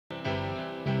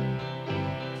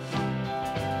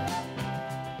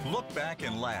Look back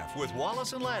and laugh with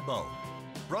Wallace and Ladmo.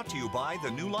 Brought to you by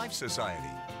the New Life Society.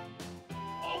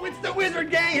 Oh, it's the Wizard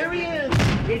Gang. Here he is.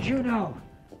 Did you know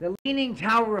the Leaning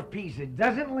Tower of Pisa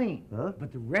doesn't lean,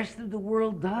 but the rest of the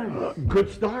world does?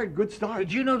 Good start, good start.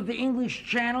 Did you know that the English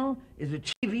Channel is a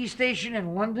TV station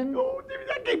in London? Oh,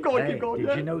 keep going, keep going.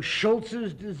 Did you know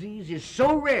Schultz's disease is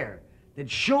so rare that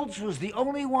Schultz was the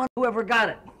only one who ever got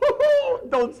it?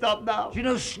 Don't stop now. Did you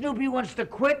know Snoopy wants to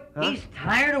quit? He's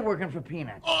tired of working for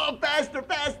peanuts. Oh, faster,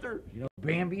 faster. You know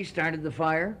Bambi started the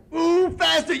fire? Ooh,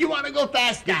 faster. You want to go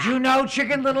faster. Did you know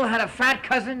Chicken Little had a fat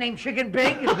cousin named Chicken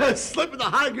Big? Slip in the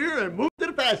high gear and move to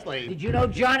the fast lane. Did you know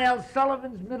John L.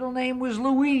 Sullivan's middle name was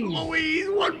Louise? Louise,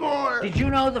 one more. Did you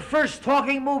know the first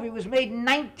talking movie was made in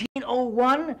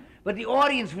 1901, but the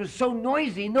audience was so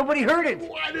noisy nobody heard it?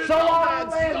 Why did So long, that?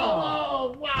 Ladmo. So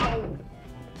long. Wow.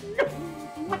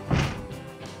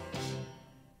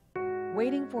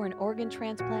 Waiting for an organ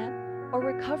transplant or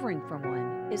recovering from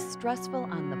one is stressful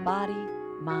on the body,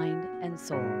 mind, and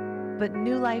soul. But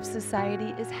New Life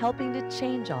Society is helping to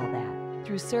change all that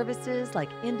through services like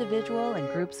individual and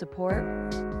group support,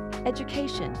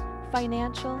 education,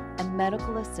 financial and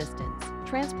medical assistance.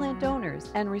 Transplant donors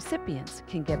and recipients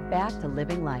can get back to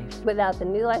living life. Without the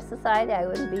New Life Society, I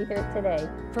wouldn't be here today.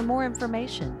 For more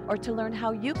information or to learn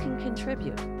how you can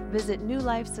contribute, visit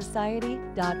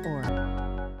newlifesociety.org.